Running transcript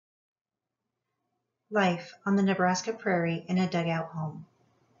Life on the Nebraska Prairie in a Dugout Home.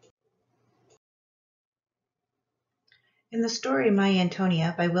 In the story My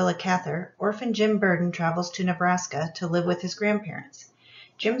Antonia by Willa Cather, orphan Jim Burden travels to Nebraska to live with his grandparents.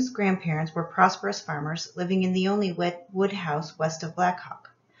 Jim's grandparents were prosperous farmers living in the only wet wood house west of Blackhawk.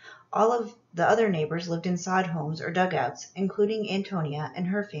 All of the other neighbors lived in sod homes or dugouts, including Antonia and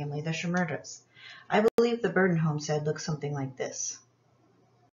her family, the Shimerdas. I believe the Burden homestead looks something like this.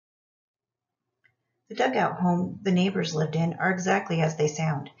 The dugout home the neighbors lived in are exactly as they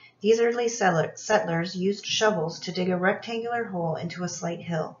sound. These early settlers used shovels to dig a rectangular hole into a slight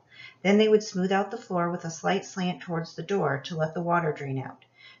hill. Then they would smooth out the floor with a slight slant towards the door to let the water drain out.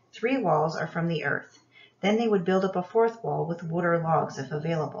 3 walls are from the earth. Then they would build up a 4th wall with wood or logs if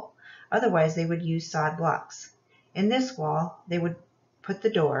available. Otherwise they would use sod blocks. In this wall they would put the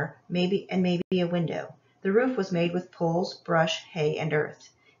door, maybe a window. The roof was made with poles, brush, hay, and earth.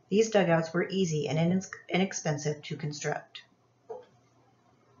 These dugouts were easy and inexpensive to construct.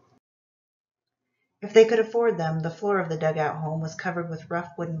 If they could afford them, the floor of the dugout home was covered with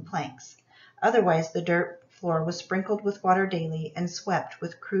rough wooden planks. Otherwise, the dirt floor was sprinkled with water daily and swept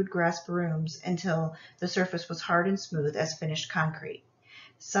with crude grass brooms until the surface was hard and smooth as finished concrete.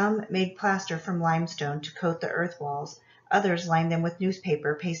 Some made plaster from limestone to coat the earth walls. Others lined them with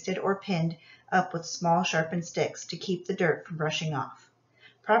newspaper pasted or pinned up with small sharpened sticks to keep the dirt from brushing off.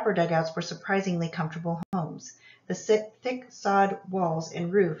 Proper dugouts were surprisingly comfortable homes. The thick sod walls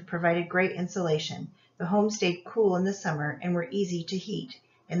and roof provided great insulation. The homes stayed cool in the summer and were easy to heat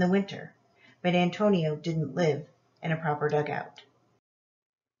in the winter. But Antonio didn't live in a proper dugout.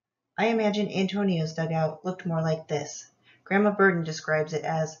 I imagine Antonio's dugout looked more like this. Grandma Burden describes it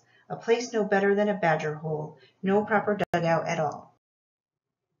as a place no better than a badger hole, no proper dugout at all.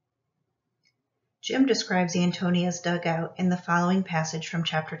 Jim describes Antonia's dugout in the following passage from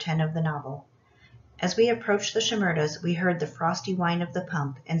Chapter 10 of the novel. As we approached the Shimerdas, we heard the frosty whine of the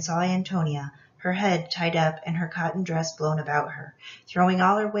pump and saw Antonia, her head tied up and her cotton dress blown about her, throwing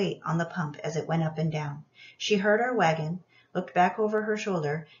all her weight on the pump as it went up and down. She heard our wagon, looked back over her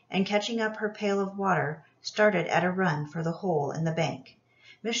shoulder, and catching up her pail of water, started at a run for the hole in the bank.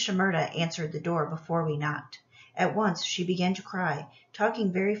 Miss Shimerda answered the door before we knocked. At once she began to cry,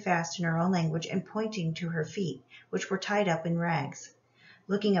 talking very fast in her own language and pointing to her feet, which were tied up in rags,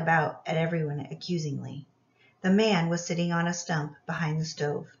 looking about at everyone accusingly. The man was sitting on a stump behind the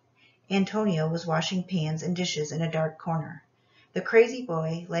stove. Antonio was washing pans and dishes in a dark corner. The crazy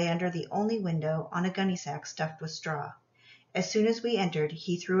boy lay under the only window on a gunny sack stuffed with straw. As soon as we entered,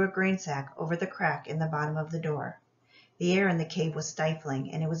 he threw a grain sack over the crack in the bottom of the door. The air in the cave was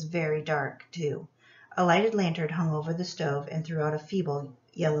stifling, and it was very dark, too. A lighted lantern hung over the stove and threw out a feeble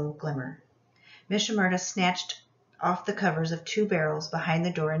yellow glimmer. Miss Shimerda snatched off the covers of 2 barrels behind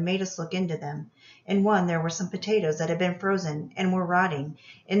the door and made us look into them. In one there were some potatoes that had been frozen and were rotting.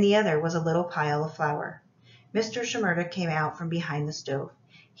 In the other was a little pile of flour. Mr. Shimerda came out from behind the stove.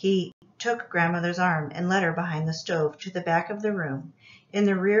 He took grandmother's arm and led her behind the stove to the back of the room. In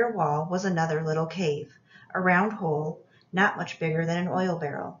the rear wall was another little cave, a round hole, not much bigger than an oil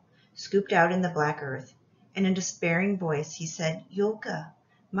barrel, scooped out in the black earth. In a despairing voice he said, "Yulka,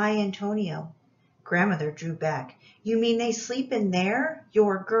 my Antonio." Grandmother drew back. "You mean they sleep in there?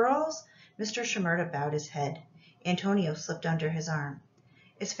 Your girls?" Mr. Shimerda bowed his head. Antonio slipped under his arm.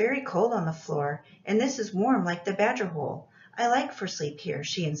 "It's very cold on the floor, and this is warm like the badger hole. I like for sleep here,"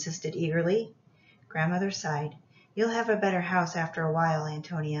 she insisted eagerly. Grandmother sighed. "You'll have a better house after a while,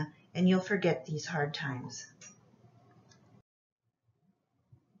 Antonia, and you'll forget these hard times."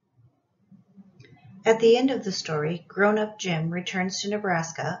 At the end of the story, grown-up Jim returns to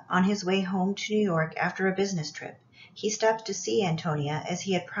Nebraska on his way home to New York after a business trip. He stops to see Antonia as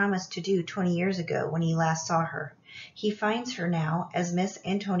he had promised to do 20 years ago when he last saw her. He finds her now as Miss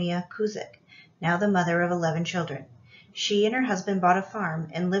Antonia Kuzik, now the mother of 11 children. She and her husband bought a farm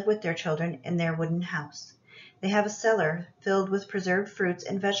and live with their children in their wooden house. They have a cellar filled with preserved fruits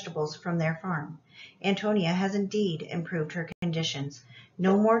and vegetables from their farm. Antonia has indeed improved her conditions.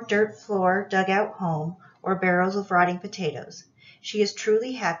 No more dirt floor dugout home or barrels of rotting potatoes. She is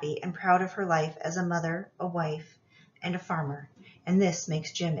truly happy and proud of her life as a mother, a wife, and a farmer, and this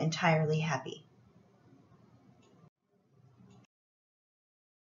makes Jim entirely happy.